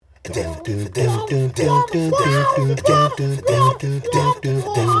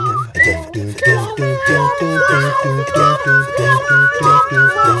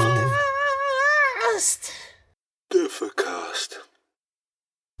Difficast.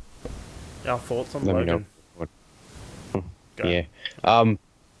 Our thoughts on Let me know. Logan. Go. Yeah.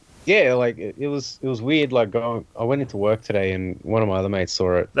 Yeah, like it was weird. Like I went into work today, and one of my other mates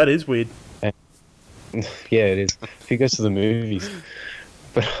saw it. That is weird. Yeah, it is. He goes to the movies,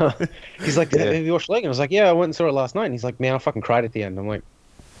 but he's like, "Have you watched Logan?" I was like, "Yeah, I went and saw it last night." And he's like, "Man, I fucking cried at the end." I'm like,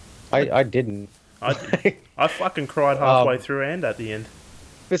 "I didn't." I fucking cried halfway through and at the end.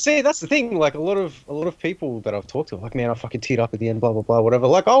 But see, that's the thing. Like a lot of people that I've talked to, are like, "Man, I fucking teared up at the end." Blah blah blah, whatever.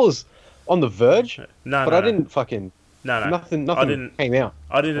 Like I was on the verge, but I didn't fucking. No. Nothing I didn't, came out.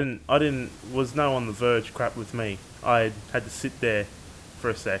 I didn't. Was no on the verge crap with me. I had to sit there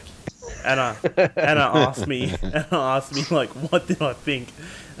for a sec. Anna asked me like, what did I think?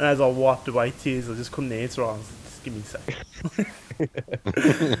 And as I wiped away tears, I just couldn't answer. I was like, just give me a sec.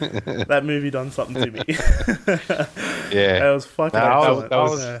 That movie done something to me. Yeah, It was fucking excellent.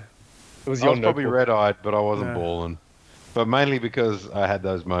 It was I your was probably notebook. red-eyed, but I wasn't Yeah. bawling. But mainly because I had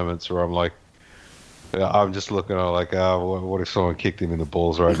those moments where I'm like, I'm just looking at like, what if someone kicked him in the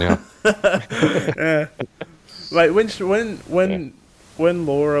balls right now? Yeah. Like when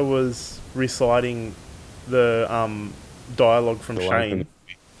Laura was reciting the dialogue from The line Shane,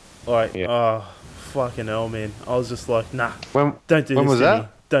 like, Yeah. oh fucking hell, man! I was just like, nah, When don't do when this was to that? me.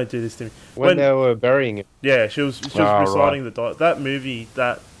 Don't do this to me. When they were burying it. Yeah, she was Ah, reciting that movie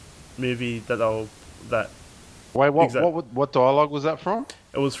that Wait, Exact- what dialogue was that from?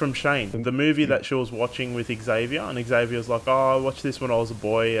 it was from Shane, the movie that she was watching with Xavier, and Xavier was like, oh, I watched this when I was a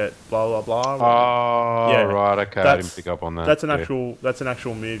boy at blah blah blah. Oh, Yeah, right, okay, I that's- didn't pick up on that. That's an Yeah.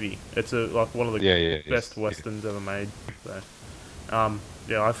 actual movie. It's like one of the best yes, westerns ever made. So,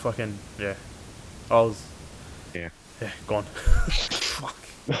 yeah, I fucking I was gone. Fuck.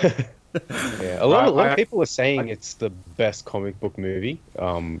 Yeah, a lot I- of people are saying it's the best comic book movie,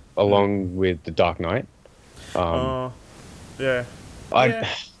 along with The Dark Knight. Yeah. I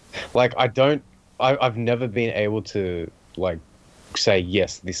I've never been able to like say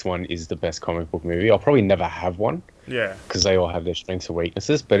yes, this one is the best comic book movie. I'll probably never have one Yeah. because they all have their strengths and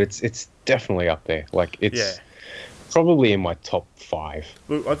weaknesses, but it's definitely up there. Like it's Yeah. probably in my top 5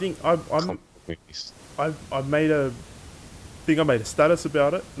 Look, I think I'm comic book movies. I've made a status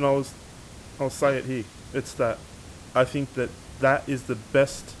about it, and I'll say it here. It's that I think that is the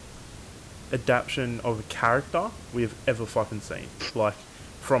best adaptation of a character we have ever fucking seen. Like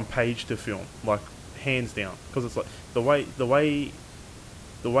from page to film, like hands down. Because it's like the way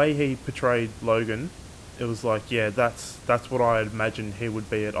he portrayed Logan, it was like, yeah, that's what I imagined he would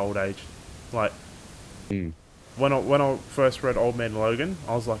be at old age. Like when I first read Old Man Logan,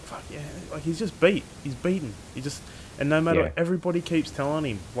 I was like, fuck yeah, like he's just beaten. And no matter, everybody keeps telling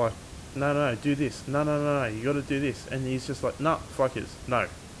him like, no, do this, no, you got to do this, and he's just like, nah, fuckers, no,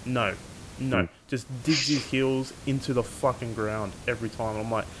 just digs his heels into the fucking ground every time. And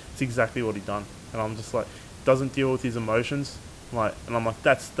I'm like, it's exactly what he done, and I'm just like, doesn't deal with his emotions, like, and I'm like,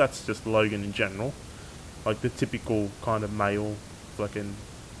 that's just Logan in general, like the typical kind of male fucking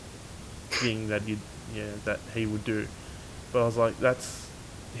thing that he would do. But I was like, that's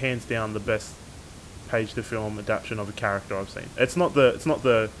hands down the best page to film adaptation of a character I've seen. It's not the not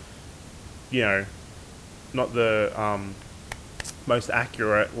the most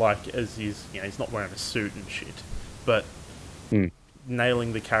accurate, like, as he's not wearing a suit and shit, but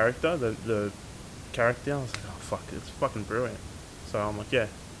nailing the character, the character, I was like, oh fuck, it's fucking brilliant. So I'm like, yeah,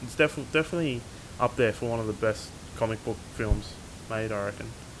 it's definitely up there for one of the best comic book films made, I reckon.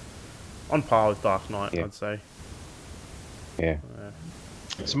 On par with Dark Knight, I'd say. Yeah.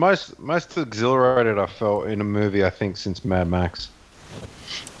 It's most exhilarated I felt in a movie, I think, since Mad Max.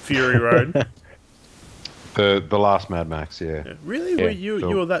 Fury Road. The last Mad Max, yeah. Yeah. Really? Yeah,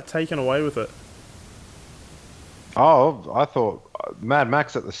 You were that taken away with it? Oh, I thought Mad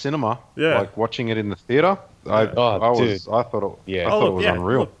Max at the cinema. Yeah. Like watching it in the theater. Dude. I thought it was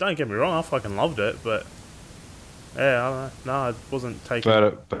unreal. Look, don't get me wrong, I fucking loved it, but yeah, I don't know. No, it wasn't taken.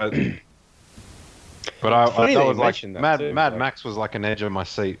 But I funny that that was you like mentioned that Mad too, Mad like- Max was like an edge of my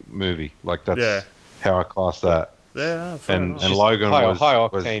seat movie. Like that's Yeah. how I class that. Yeah, fair And enough. and Logan high was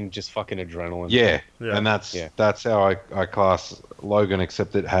octane, just fucking adrenaline. yeah, Yeah. and that's how I class Logan.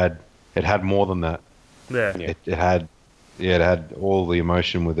 Except it had more than that. Yeah. It had all the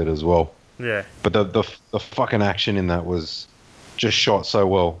emotion with it as well. Yeah. But the fucking action in that was just shot so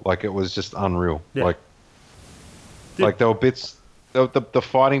well. Like it was just unreal. Yeah. Like there were bits the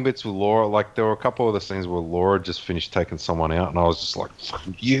fighting bits with Laura, like there were a couple of the scenes where Laura just finished taking someone out, and I was just like,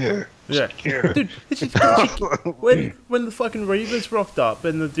 yeah, Yeah, yeah. dude. When the fucking Reavers rocked up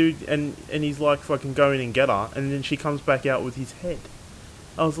and the dude and he's like fucking going and get her, and then she comes back out with his head.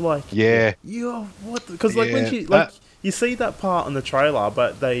 I was like, Yeah, yo, what? Because like when yeah. she like you see that part in the trailer,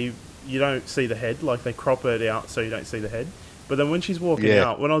 but you don't see the head. Like they crop it out so you don't see the head. But then when she's walking Yeah.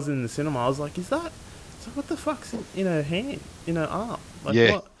 out, when I was in the cinema, I was like, is that? It's like, what the fuck's in her hand, in her arm? Like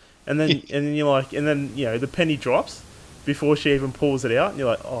Yeah. what? And then you're like, and then you know the penny drops before she even pulls it out, and you're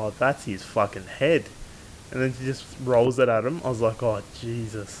like, oh, that's his fucking head. And then she just rolls it at him. I was like, oh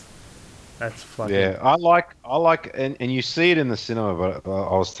Jesus, that's fucking Yeah, I like, and you see it in the cinema. But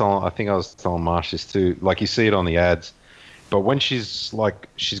I think I was telling Marsh this too. Like you see it on the ads, but when she's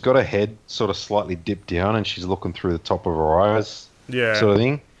got her head sort of slightly dipped down and she's looking through the top of her eyes, yeah, sort of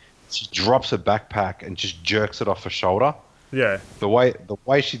thing. She drops her backpack and just jerks it off her shoulder. yeah, The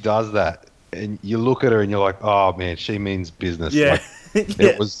way she does that, and you look at her and you're like, oh man, she means business. yeah, Like,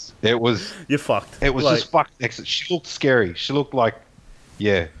 yeah. it was You're fucked. It was Like, just fucking excellent. She looked scary. She looked like,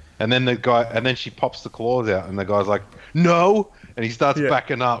 yeah. And then she pops the claws out, and the guy's like, no, and he starts Yeah.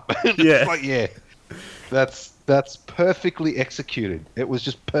 backing up. And Yeah. it's like, yeah, that's perfectly executed. It was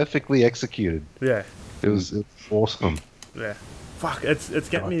just perfectly executed. yeah, It was awesome. yeah. Fuck, it's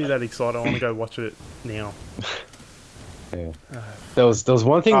getting me that excited. I want to go watch it now. Yeah. There was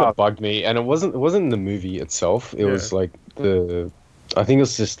one thing Oh. that bugged me, and it wasn't in the movie itself. It was Yeah. like I think it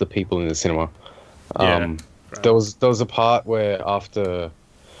was just the people in the cinema. Yeah. Right. There was a part where after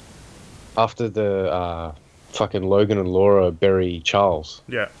the fucking Logan and Laura bury Charles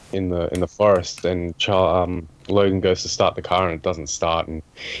Yeah, in the forest, and Logan goes to start the car and it doesn't start, and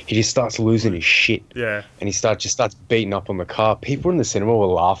he just starts losing his shit, yeah, and he starts beating up on the car. People in the cinema were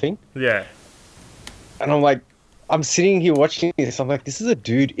laughing, yeah, and I'm like, I'm sitting here watching this. I'm like, this is a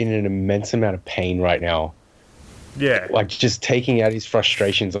dude in an immense amount of pain right now, yeah. like just taking out his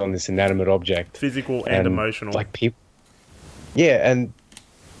frustrations on this inanimate object, Physical and emotional. Like people, yeah, and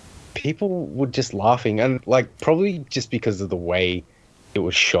people were just laughing, and like probably just because of the way it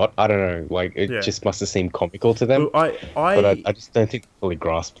was shot. I don't know, like it Yeah. just must have seemed comical to them. Well, But I just don't think they fully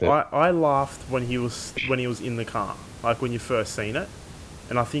grasped it. I laughed when he was in the car, like when you first seen it,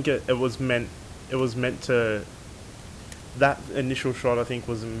 and I think it was meant to, that initial shot I think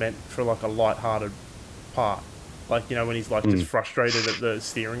was meant for like a light-hearted part, like you know when he's like just frustrated at the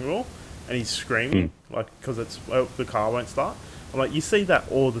steering wheel and he's screaming like because the car won't start. I'm like, you see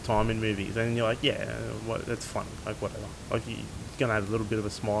that all the time in movies, and you're like, yeah, that's funny, like whatever, like you're gonna have a little bit of a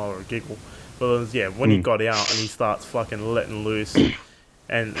smile or a giggle. But it was, yeah, when he got out and he starts fucking letting loose,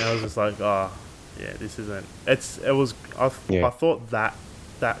 and I was just like, oh, yeah, this isn't. I thought that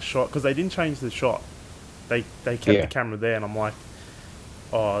shot, because they didn't change the shot, they kept the camera there, and I'm like,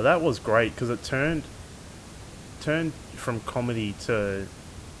 oh, that was great, because it turned from comedy to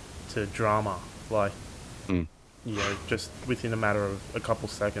drama, like, you know, just within a matter of a couple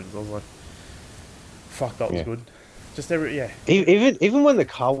seconds. I was like, fuck, that was good. Just Even when the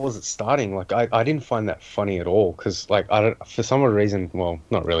car wasn't starting, like I didn't find that funny at all, because like I don't, for some reason, well,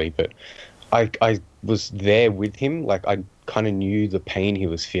 not really, but I was there with him, like I kind of knew the pain he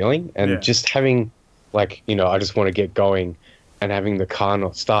was feeling, and just having, like, you know, I just want to get going, and having the car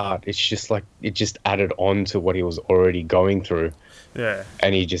not start, it's just like it just added on to what he was already going through. Yeah.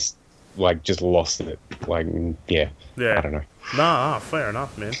 And he just lost it. Like, yeah. I don't know. Nah, fair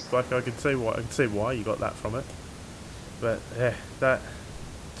enough, man. Like I could see why you got that from it. But yeah, that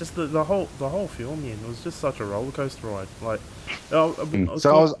just the whole film, man, it was just such a roller coaster ride. Like, no, No,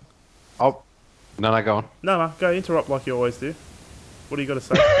 go on. No, go interrupt like you always do. What do you got to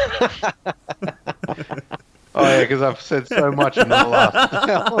say? Oh yeah, because I've said so much in the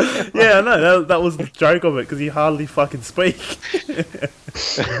last. Yeah, I know that was the joke of it, because you hardly fucking speak.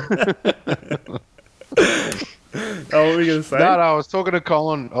 Oh, what were you gonna say? No, I was talking to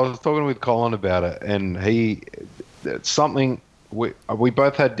Colin. I was talking with Colin about it, and it's something we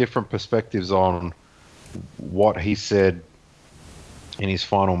both had different perspectives on what he said in his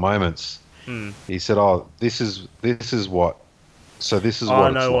final moments. He said, "Oh, this is what. So this is what I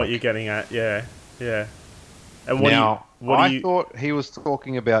it's know what like." you're getting at. Yeah. And I thought he was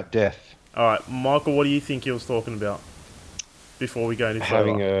talking about death. All right, Michael, what do you think he was talking about? Before we go into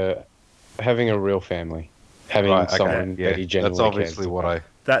having a real family, having someone that he genuinely That's obviously cares what about.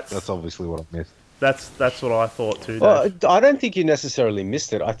 That's obviously what I missed. That's what I thought too. Well, Dave. I don't think you necessarily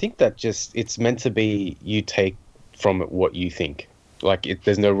missed it. I think that just it's meant to be you take from it what you think. Like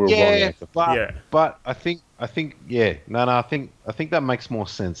there's no real wrong answer. But I think I think that makes more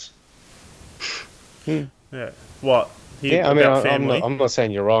sense. Yeah. What? Yeah, I mean, about I'm family. I'm not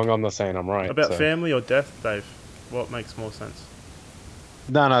saying you're wrong. I'm not saying I'm right. About So. family or death, Dave? What makes more sense?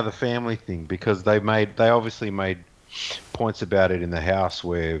 No, the family thing, because they obviously made points about it in the house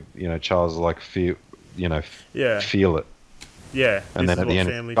where Charles like Yeah, feel it, yeah. and This then is at the what end,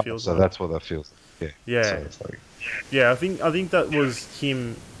 family oh, feels so like. that's what that feels like. Yeah. So Yeah, it's like, yeah. I think that was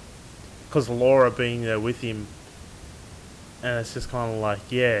him, because Laura being there with him, and it's just kind of like,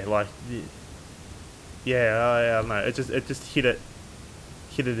 yeah, like, yeah. I don't know. It just hit it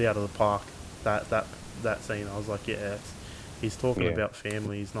out of the park. That scene. I was like, yeah, he's talking Yeah. about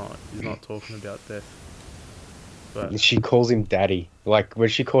family. He's not talking about death. But She calls him daddy. Like when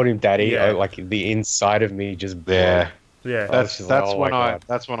she called him daddy, Yeah. like the inside of me just broke. yeah, yeah, I was just like, oh my god.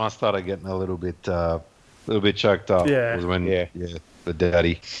 that's when I started getting a little bit choked up. Yeah. Was when Yeah. the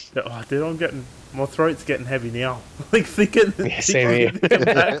daddy. oh, dude, I'm getting my throat's getting heavy now. Like thinking, Yeah, same here. thinking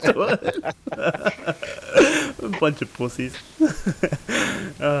back to it. A bunch of pussies.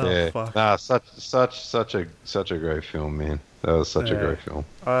 Oh Yeah, fuck. nah, such a great film, man. That was such a Yeah. great film.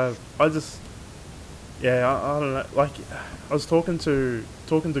 I just I don't know. Like I was talking to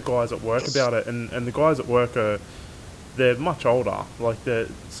guys at work about it, and the guys at work they're much older. Like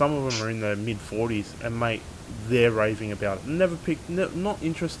some of them are in their mid-40s, and mate, they're raving about it. Not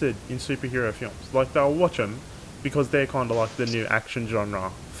interested in superhero films. Like they'll watch them because they're kind of like the new action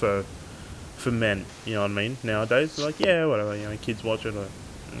genre for men. You know what I mean? Nowadays, they're like, yeah, whatever. Kids watch it or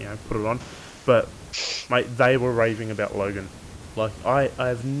put it on. But mate, they were raving about Logan. Like I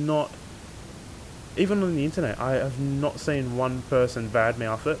have not. Even on the internet, I have not seen one person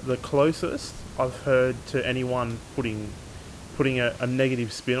badmouth it. The closest I've heard to anyone putting a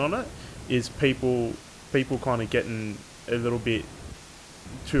negative spin on it is people kind of getting a little bit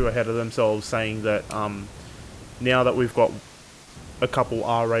too ahead of themselves, saying that now that we've got a couple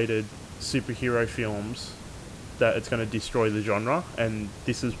R-rated superhero films, that it's going to destroy the genre, and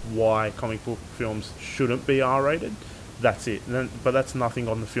this is why comic book films shouldn't be R-rated. That's it. But that's nothing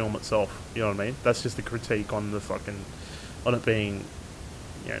on the film itself. You know what I mean? That's just a critique on on it being,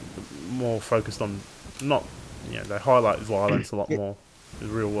 more focused on not, they highlight violence a lot more in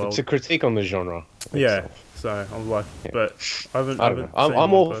the real world. It's a critique on the genre. Yeah. itself. So I'm like, Yeah. but I I don't know.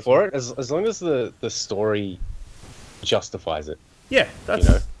 I'm all for it as long as the story justifies it. Yeah, that's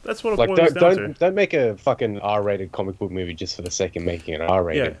You know? that's what it Like boils down to. don't make a fucking R-rated comic book movie just for the sake of making it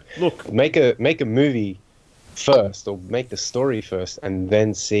R-rated. Yeah. Look. Make a movie first, or make the story first, and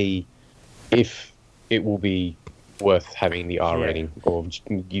then see if it will be worth having the R rating, or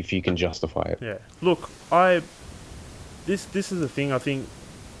if you can justify it. Yeah. Look, this is the thing. I think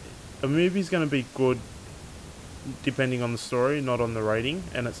a movie's going to be good depending on the story, not on the rating.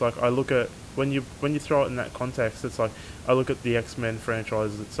 And it's like I look at when you throw it in that context, it's like I look at the X-Men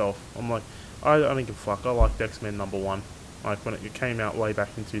franchise itself. I'm like, I don't give a fuck. I liked X-Men #1, like when it came out way back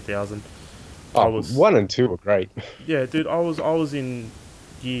in 2000. Oh, 1 and 2 were great. Yeah, dude, I was in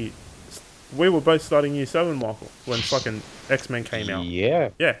year. We were both starting year 7, Michael, when fucking X-Men came out.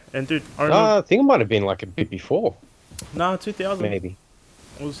 Yeah. Yeah, and dude, I remember. I think it might have been like a bit before. No, 2000. Maybe.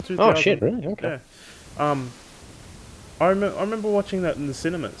 It was 2000. Oh shit! Really? Okay. Yeah. I remember watching that in the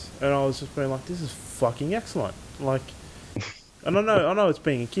cinemas, and I was just being like, "This is fucking excellent!" Like, and I know it's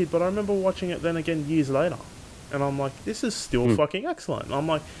being a kid, but I remember watching it then again years later, and I'm like, "This is still fucking excellent." And I'm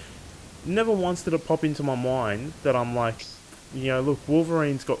like, never once did it pop into my mind that I'm like, look,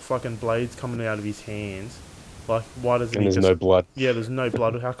 Wolverine's got fucking blades coming out of his hands. Like, why doesn't And he there's just... no blood. Yeah, there's no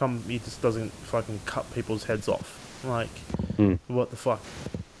blood. How come he just doesn't fucking cut people's heads off? Like, what the fuck?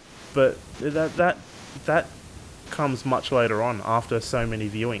 But that comes much later on, after so many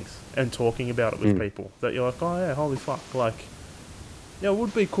viewings and talking about it with people, that you're like, oh yeah, holy fuck. Like, it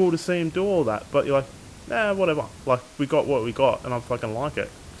would be cool to see him do all that, but you're like, nah, whatever. Like, we got what we got, and I fucking like it.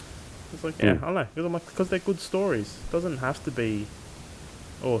 It's like, yeah, I don't know, because they're good stories. It doesn't have to be,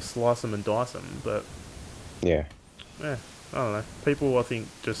 slice them and dice them, but Yeah. I don't know. People, I think,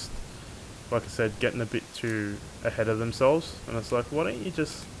 just, like I said, getting a bit too ahead of themselves, and it's like, why don't you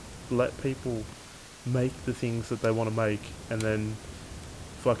just let people make the things that they want to make, and then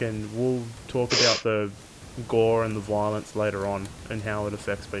fucking we'll talk about the gore and the violence later on and how it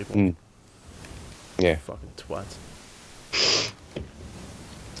affects people. Yeah. Fucking twats.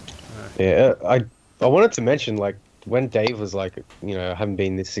 Yeah. I wanted to mention, like, when Dave was like, I haven't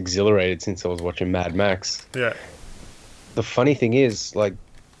been this exhilarated since I was watching Mad Max. Yeah. The funny thing is, like,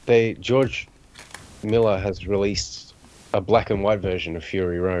 George Miller has released a black and white version of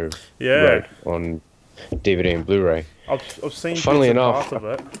Fury Road. Yeah. On DVD and Blu-ray. I've seen Funnily bits and enough, parts of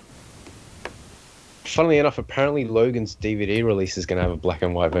it. Funnily enough, apparently Logan's DVD release is going to have a black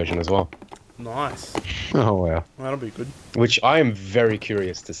and white version as well. Nice. Oh wow. That'll be good. which I am very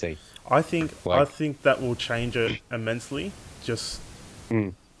curious to see. I think that will change it immensely. Just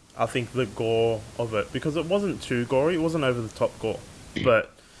Mm. I think the gore of it, because it wasn't too gory, it wasn't over the top gore,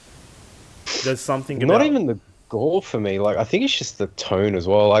 but there's something Not about even the gore for me. Like I think it's just the tone as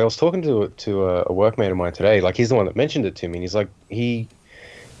well. Like, I was talking to a workmate of mine today. Like he's the one that mentioned it to me, and he's like he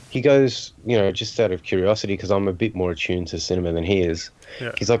goes, just out of curiosity, because I'm a bit more attuned to cinema than he is.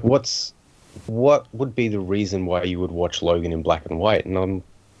 yeah, He's like, what would be the reason why you would watch Logan in black and white? And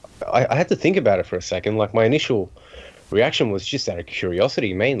I had to think about it for a second. Like my initial reaction was just out of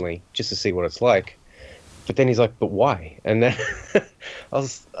curiosity, mainly just to see what it's like. But then he's like, but why? And then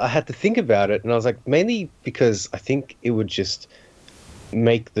I had to think about it, and I was like, mainly because I think it would just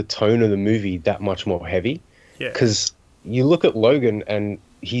make the tone of the movie that much more heavy. yeah, Because you look at Logan, and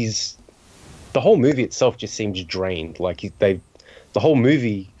the whole movie itself just seems drained. Like the whole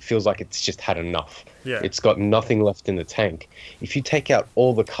movie feels like it's just had enough. yeah, It's got nothing left in the tank. If you take out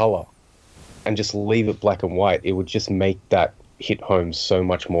all the color and just leave it black and white, it would just make that hit home so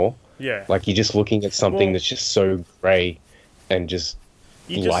much more. yeah. Like you're just looking at something Well, that's just so grey and just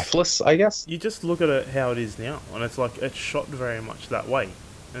you just lifeless, I guess. you just look at it how it is now, and it's like it's shot very much that way.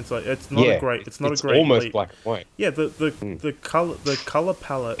 And it's like it's not Yeah, a great, it's not it's a great almost leap. black and white. Yeah, Mm. the color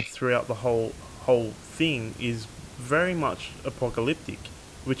palette throughout the whole thing is very much apocalyptic,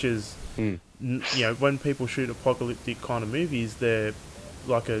 which is Mm. when people shoot apocalyptic kind of movies, they're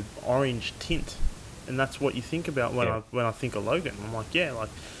like a orange tint, and that's what you think about when Yeah. I think of Logan. I'm like, yeah, like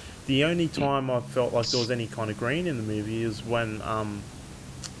the only time I felt like there was any kind of green in the movie is when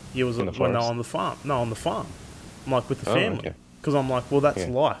he was In the when they were forest? on the farm. No, on the farm. I'm like with the Oh, family, okay. because I'm like, well, that's Yeah.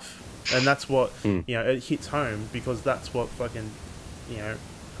 life, and that's what Mm. it hits home, because that's what fucking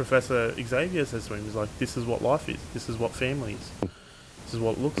Professor Xavier says to him. He's like, this is what life is. This is what family is. This is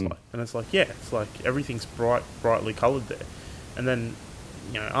what it looks Mm. like. And it's like, yeah, it's like everything's brightly coloured there. And then,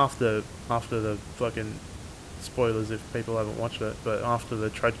 after the fucking spoilers if people haven't watched it, but after the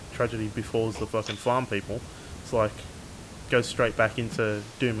tragedy befalls the fucking farm people, it's like goes straight back into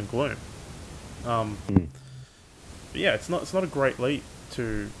doom and gloom. Mm. But yeah, it's not a great leap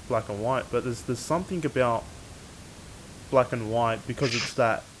to black and white, but there's something about black and white, because it's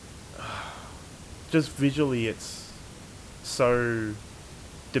that just visually it's so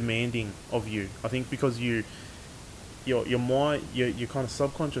demanding of you. I think because your mind, your kind of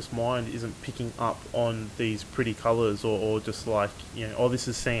subconscious mind isn't picking up on these pretty colors, or just like, oh, this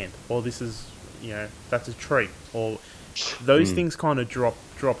is sand, or this is, that's a tree, or those Mm. things kind of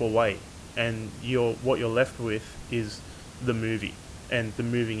drop away, and what you're left with is the movie and the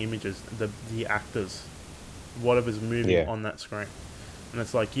moving images, the actors, whatever's moving Yeah. on that screen. And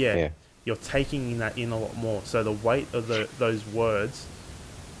it's like, yeah, Yeah. you're taking that in a lot more. So the weight of those words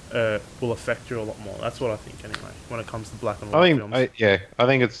will affect you a lot more. That's what I think, anyway, when it comes to black and white films. I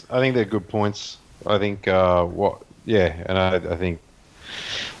think they're good points. I think and I think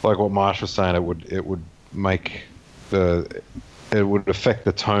like what Marsh was saying, it would make it would affect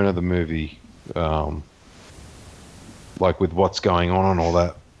the tone of the movie, like with what's going on and all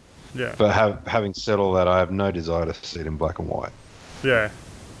that. Yeah, But having said all that, I have no desire to see it in black and white. yeah.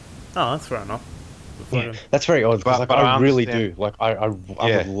 Oh, that's fair enough. The Yeah, fucking- that's very odd, because But I I really understand- do. Like I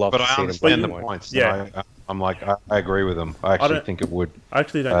would love but to I see it in black understand and the white. points. Yeah. I'm like, I agree with them. I actually don't- think it would. I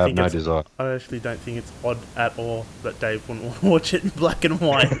actually I don't have think no it's. desire. I actually don't think it's odd at all that Dave wouldn't want to watch it in black and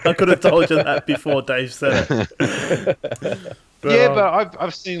white. I could have told you that before Dave said it. But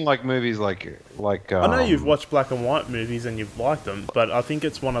I've seen like movies like I know you've watched black and white movies and you've liked them, but I think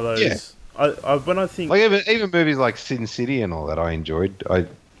it's one of those. Yeah. When I think, like even movies like Sin City and all that. I enjoyed. You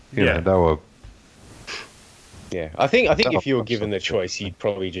Yeah. know, they were. Yeah, I think Oh, if you were given the choice, you'd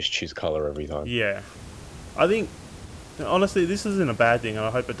probably just choose color every time. yeah, I think honestly this isn't a bad thing, and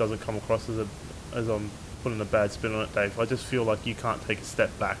I hope it doesn't come across as I'm putting a bad spin on it, Dave. I just feel like you can't take a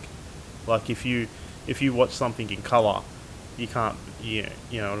step back. Like if you watch something in color, you can't. You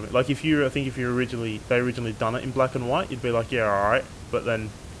know what I mean. Like if you originally done it in black and white, you'd be like, yeah, all right. But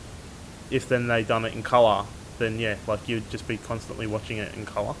then if they done it in color, then yeah, like you'd just be constantly watching it in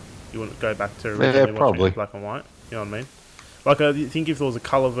color. You wouldn't go back to originally watching it probably. in black and white. You know what I mean? Like I think if there was a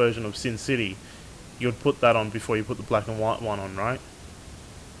color version of Sin City, you'd put that on before you put the black and white one on, right?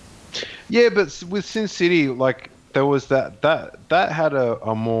 Yeah, but with Sin City, like there was that had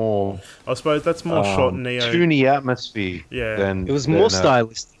a more I suppose that's more shot neo. toony atmosphere. Yeah. Than It was more than,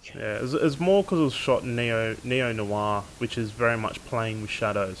 stylistic. Yeah, it was more because it was shot neo noir, which is very much playing with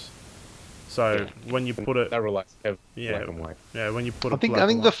shadows. So when you put it, That relaxed heavily Yeah. black and white. yeah, when you put I it, think black I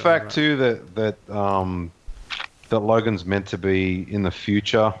think and the white on fact that- too that Logan's meant to be in the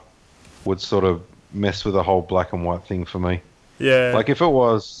future, would sort of mess with the whole black and white thing for me. Yeah. Like if it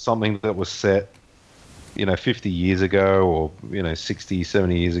was something that was set, 50 years ago or, 60,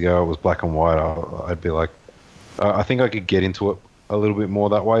 70 years ago, it was black and white, I'd be like, I think I could get into it a little bit more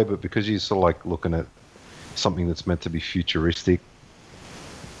that way, but because you're sort of like looking at something that's meant to be futuristic.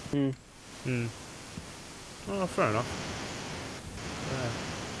 Oh, fair enough.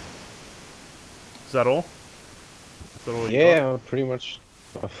 Is that all? Is that all you got? Yeah, pretty much.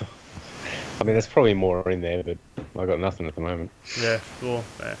 I mean, there's probably more in there, but I got nothing at the moment. Yeah, well,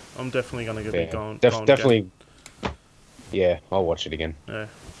 yeah. I'm definitely going to be Yeah, going again. definitely. Yeah, I'll watch it again. Yeah,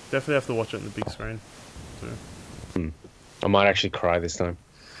 definitely have to watch it on the big screen. I might actually cry this time.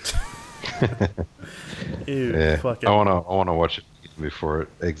 Ew, Yeah, fucking. I wanna watch it before it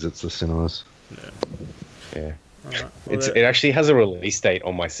exits the cinemas. Yeah, Alright, well, it actually has a release date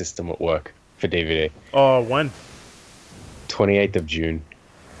on my system at work for DVD. Oh, when? 28th of June.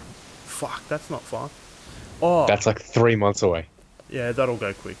 Fuck, that's not far. Oh, That's like 3 months away. yeah, that'll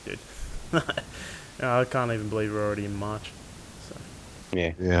go quick, dude. I can't even believe we're already in March. So.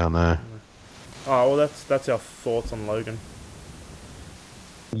 Yeah. Yeah, I know. Oh, well, that's our thoughts on Logan.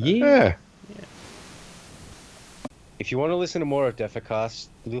 Yeah. If you want to listen to more of Defacast,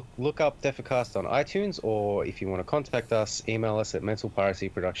 look up Defacast on iTunes, or if you want to contact us, email us at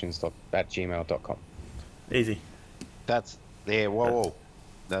mentalpiracyproductions@gmail.com. Easy. That's there. Whoa.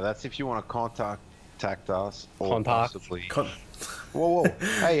 Now that's if you want to contact us or Contact. possibly. Whoa.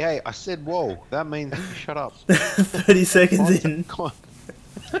 Hey! I said whoa. That means shut up. 30 seconds in.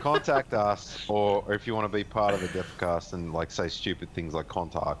 Contact us, or if you want to be part of the Defcast and like say stupid things like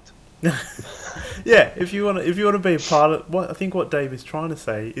contact. Yeah, if you want to be a part of what I think what Dave is trying to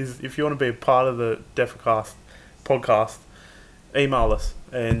say is if you want to be a part of the Defcast podcast, email us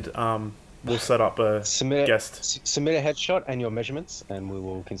and we'll set up a guest. Submit a headshot and your measurements, and we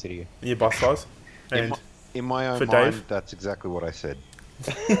will consider you. Your bust size. And In my own for mind, Dave? that's exactly what I said.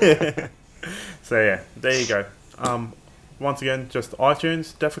 so yeah, there you go. Once again, just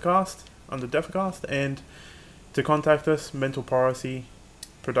iTunes Defcast under Defcast, and to contact us,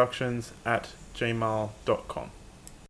 mentalpiracyproductions@gmail.com.